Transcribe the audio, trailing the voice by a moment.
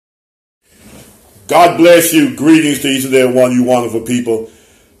God bless you. Greetings to each and every one of you wonderful people.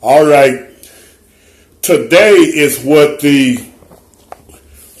 All right. Today is what the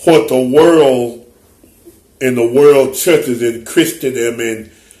world and the world churches and Christendom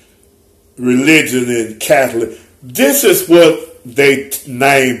and religion and Catholic, this is what they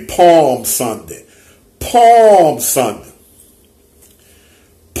name Palm Sunday. Palm Sunday.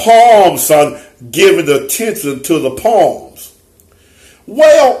 Palm Sunday, giving attention to the palms.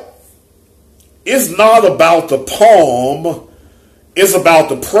 Well, it's not about the palm. It's about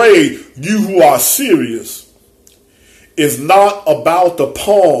the praise. You who are serious. It's not about the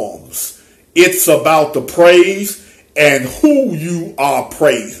palms. It's about the praise and who you are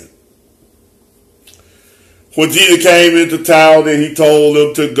praising. When Jesus came into town and he told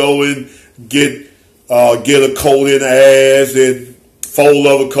them to go and get a coat in the ass and fold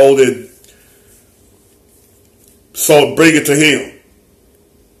up a coat and so bring it to him.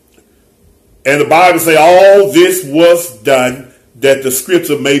 And the Bible says all this was done that the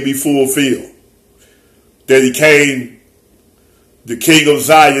scripture may be fulfilled. That he came, the King of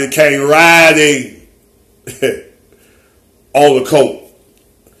Zion came riding on the coat.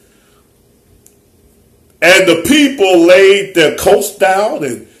 And the people laid their coats down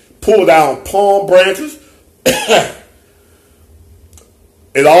and pulled down palm branches.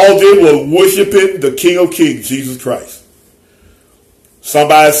 And all they were worshiping the King of Kings, Jesus Christ.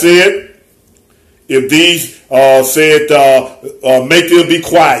 Somebody said, if these make them be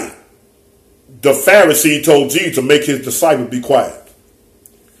quiet. The Pharisee told Jesus to make his disciples be quiet.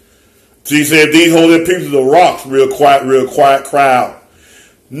 Jesus said, if these holy people, the rocks, real quiet crowd.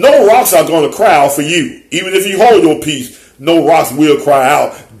 No rocks are going to cry out for you. Even if you hold your peace, no rocks will cry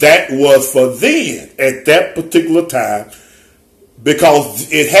out. That was for then, at that particular time,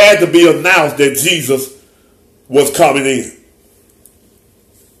 because it had to be announced that Jesus was coming in.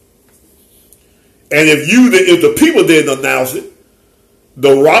 And if the people didn't announce it,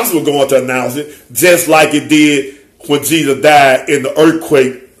 the rocks were going to announce it, just like it did when Jesus died in the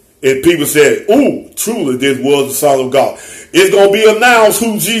earthquake. And people said, ooh, truly this was the Son of God. It's going to be announced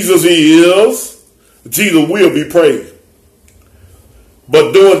who Jesus is. Jesus will be praised.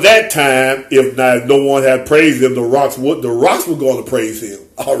 But during that time, if no one had praised him, the rocks were going to praise him.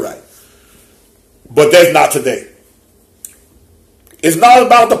 All right. But that's not today. It's not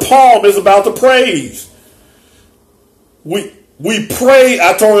about the palm, it's about the praise. We pray,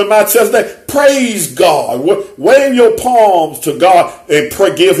 I told him in my church today, praise God. Wave your palms to God and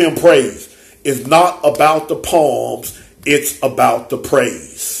give him praise. It's not about the palms, it's about the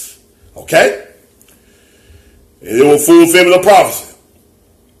praise. Okay? And it will fulfill the prophecy.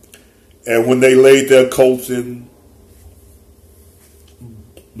 And when they laid their coats and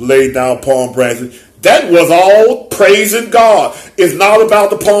laid down palm branches, that was all praising God. It's not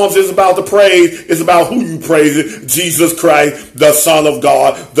about the palms, it's about the praise. It's about who you praising. Jesus Christ, the Son of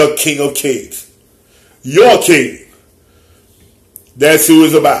God, the King of Kings. Your King. That's who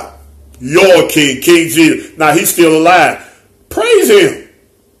it's about. Your King, King Jesus. Now he's still alive. Praise him.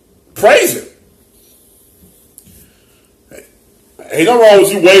 Praise him. Ain't no wrong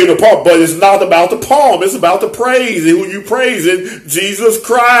with you waving the palm, but it's not about the palm. It's about the praise and who you praising. Jesus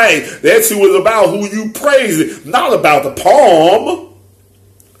Christ. That's who it's about, who you praising. Not about the palm.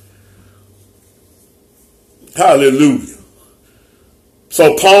 Hallelujah.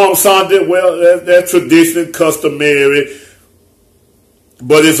 So Palm Sunday, well, that's tradition, customary.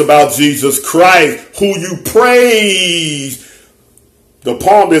 But it's about Jesus Christ, who you praise. The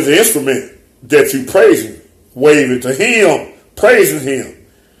palm is the instrument that you praising, waving to him. Praising him.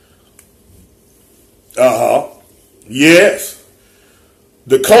 Yes.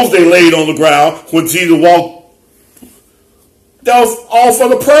 The coats they laid on the ground when Jesus walked, that was all for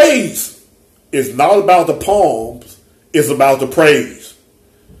the praise. It's not about the palms. It's about the praise.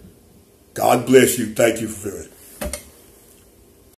 God bless you. Thank you for it.